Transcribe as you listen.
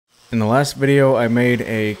In the last video, I made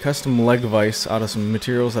a custom leg vise out of some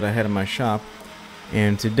materials that I had in my shop,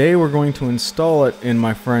 and today we're going to install it in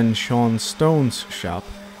my friend Sean Stone's shop.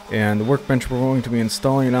 And the workbench we're going to be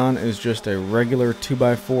installing it on is just a regular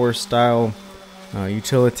 2x4 style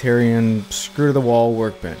utilitarian screw-to-the-wall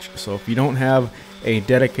workbench. So if you don't have a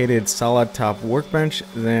dedicated solid top workbench,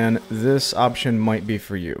 then this option might be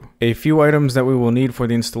for you. A few items that we will need for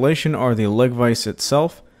the installation are the leg vise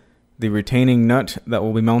itself, the retaining nut that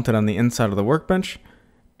will be mounted on the inside of the workbench,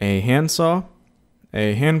 a handsaw,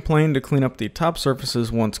 a hand plane to clean up the top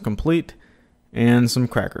surfaces once complete, and some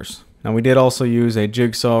crackers. Now we did also use a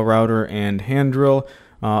jigsaw, router, and hand drill.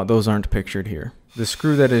 Those aren't pictured here. The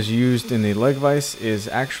screw that is used in the leg vise is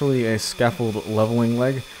actually a scaffold leveling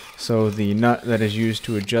leg, so the nut that is used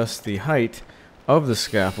to adjust the height of the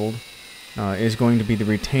scaffold is going to be the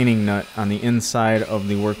retaining nut on the inside of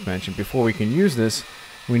the workbench. And before we can use this,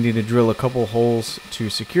 we need to drill a couple holes to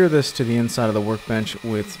secure this to the inside of the workbench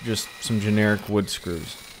with just some generic wood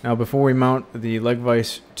screws. Now before we mount the leg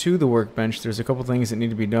vise to the workbench, there's a couple things that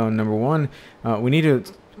need to be done. Number one, we need to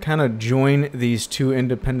kind of join these two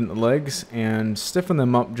independent legs and stiffen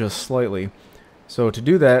them up just slightly. So to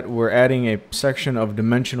do that, we're adding a section of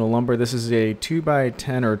dimensional lumber. This is a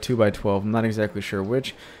 2x10 or 2x12, I'm not exactly sure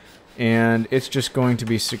which. And it's just going to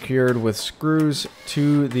be secured with screws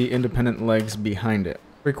to the independent legs behind it.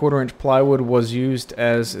 3/4 inch plywood was used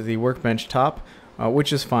as the workbench top,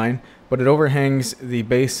 which is fine, but it overhangs the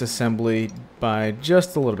base assembly by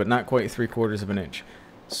just a little bit, not quite 3/4 of an inch.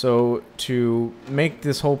 So to make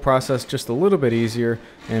this whole process just a little bit easier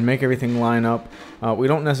and make everything line up, we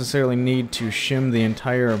don't necessarily need to shim the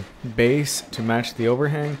entire base to match the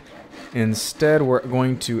overhang. Instead, we're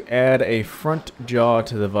going to add a front jaw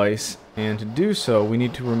to the vise, and to do so we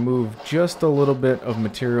need to remove just a little bit of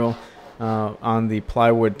material on the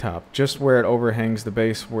plywood top, just where it overhangs the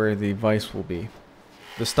base where the vise will be.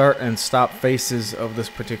 The start and stop faces of this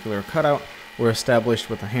particular cutout were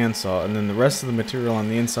established with a handsaw, and then the rest of the material on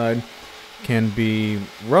the inside can be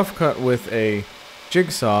rough cut with a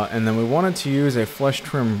jigsaw, and then we wanted to use a flush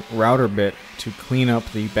trim router bit to clean up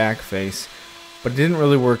the back face, but it didn't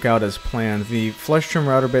really work out as planned. The flush trim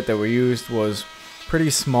router bit that we used was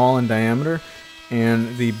pretty small in diameter,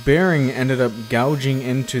 and the bearing ended up gouging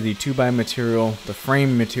into the 2x material, the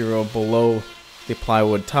frame material below the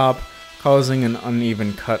plywood top, causing an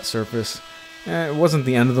uneven cut surface. It wasn't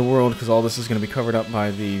the end of the world because all this is going to be covered up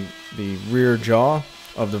by the rear jaw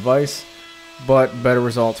of the vise, but better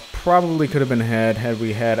results probably could have been had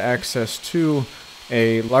we had access to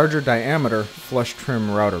a larger diameter flush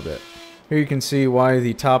trim router bit. Here you can see why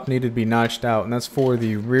the top needed to be notched out, and that's for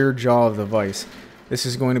the rear jaw of the vise. This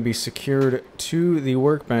is going to be secured to the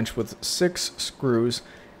workbench with 6 screws,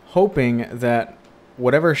 hoping that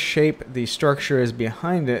whatever shape the structure is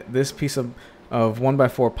behind it, this piece of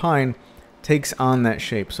 1x4 pine takes on that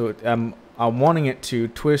shape. So I'm wanting it to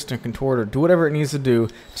twist and contort or do whatever it needs to do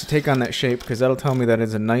to take on that shape, because that'll tell me that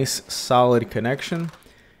it's a nice solid connection.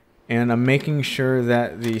 And I'm making sure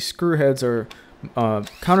that the screw heads are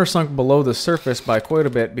countersunk below the surface by quite a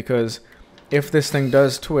bit, because if this thing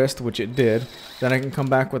does twist, which it did, then I can come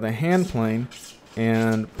back with a hand plane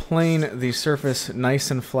and plane the surface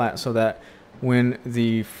nice and flat so that when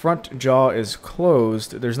the front jaw is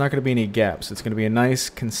closed, there's not going to be any gaps. It's going to be a nice,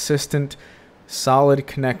 consistent, solid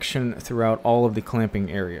connection throughout all of the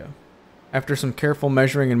clamping area. After some careful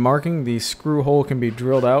measuring and marking, the screw hole can be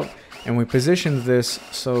drilled out, and we positioned this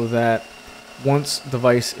so that once the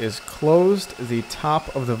vise is closed, the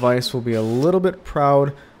top of the vise will be a little bit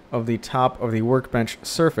proud of the top of the workbench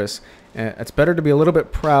surface. It's better to be a little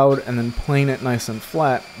bit proud and then plane it nice and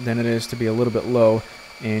flat than it is to be a little bit low,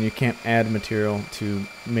 and you can't add material to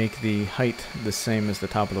make the height the same as the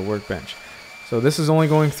top of the workbench. So this is only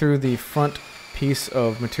going through the front piece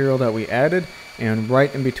of material that we added and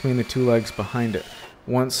right in between the two legs behind it.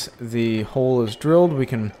 Once the hole is drilled, we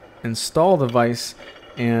can install the vise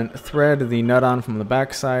and thread the nut on from the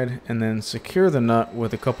back side and then secure the nut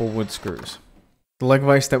with a couple wood screws. The leg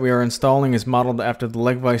vise that we are installing is modeled after the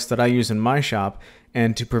leg vise that I use in my shop,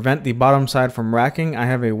 and to prevent the bottom side from racking, I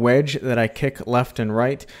have a wedge that I kick left and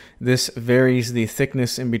right. This varies the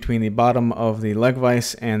thickness in between the bottom of the leg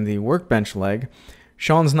vise and the workbench leg.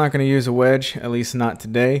 Sean's not going to use a wedge, at least not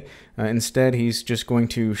today. Instead, he's just going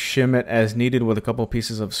to shim it as needed with a couple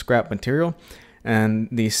pieces of scrap material. And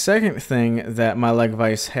the second thing that my leg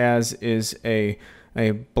vise has is a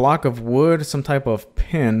block of wood, some type of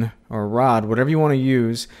pin or rod, whatever you want to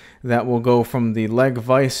use, that will go from the leg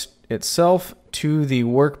vise itself to the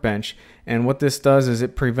workbench. And what this does is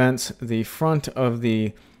it prevents the front of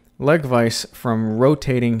the leg vise from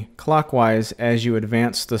rotating clockwise as you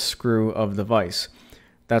advance the screw of the vise.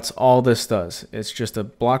 That's all this does. It's just a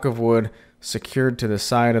block of wood secured to the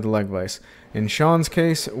side of the leg vise. In Sean's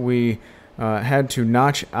case, we had to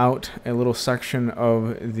notch out a little section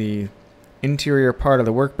of the interior part of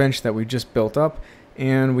the workbench that we just built up,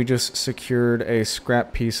 and we just secured a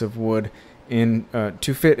scrap piece of wood in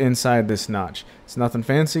to fit inside this notch. It's nothing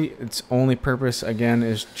fancy. Its only purpose, again,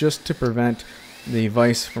 is just to prevent the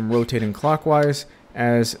vise from rotating clockwise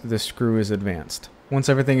as the screw is advanced. Once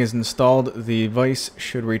everything is installed, the vise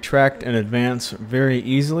should retract and advance very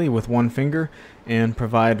easily with one finger and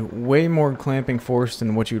provide way more clamping force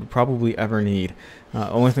than what you'd probably ever need.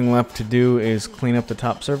 Only thing left to do is clean up the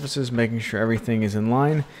top surfaces, making sure everything is in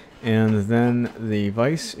line, and then the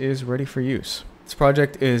vise is ready for use. This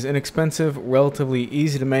project is inexpensive, relatively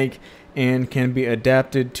easy to make, and can be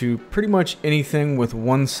adapted to pretty much anything with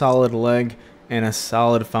one solid leg and a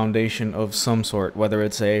solid foundation of some sort, whether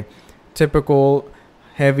it's a typical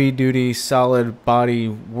heavy-duty solid body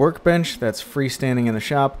workbench that's freestanding in the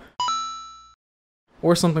shop,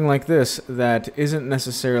 or something like this that isn't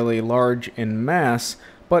necessarily large in mass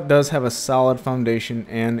but does have a solid foundation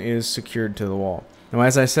and is secured to the wall. Now,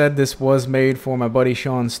 as I said, this was made for my buddy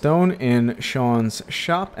Sean Stone in Sean's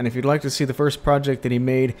shop, and if you'd like to see the first project that he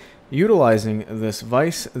made utilizing this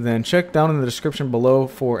vise, then check down in the description below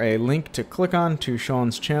for a link to click on to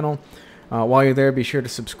Sean's channel. While you're there, be sure to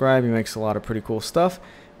subscribe. He makes a lot of pretty cool stuff.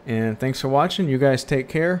 And thanks for watching. You guys take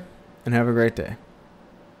care and have a great day.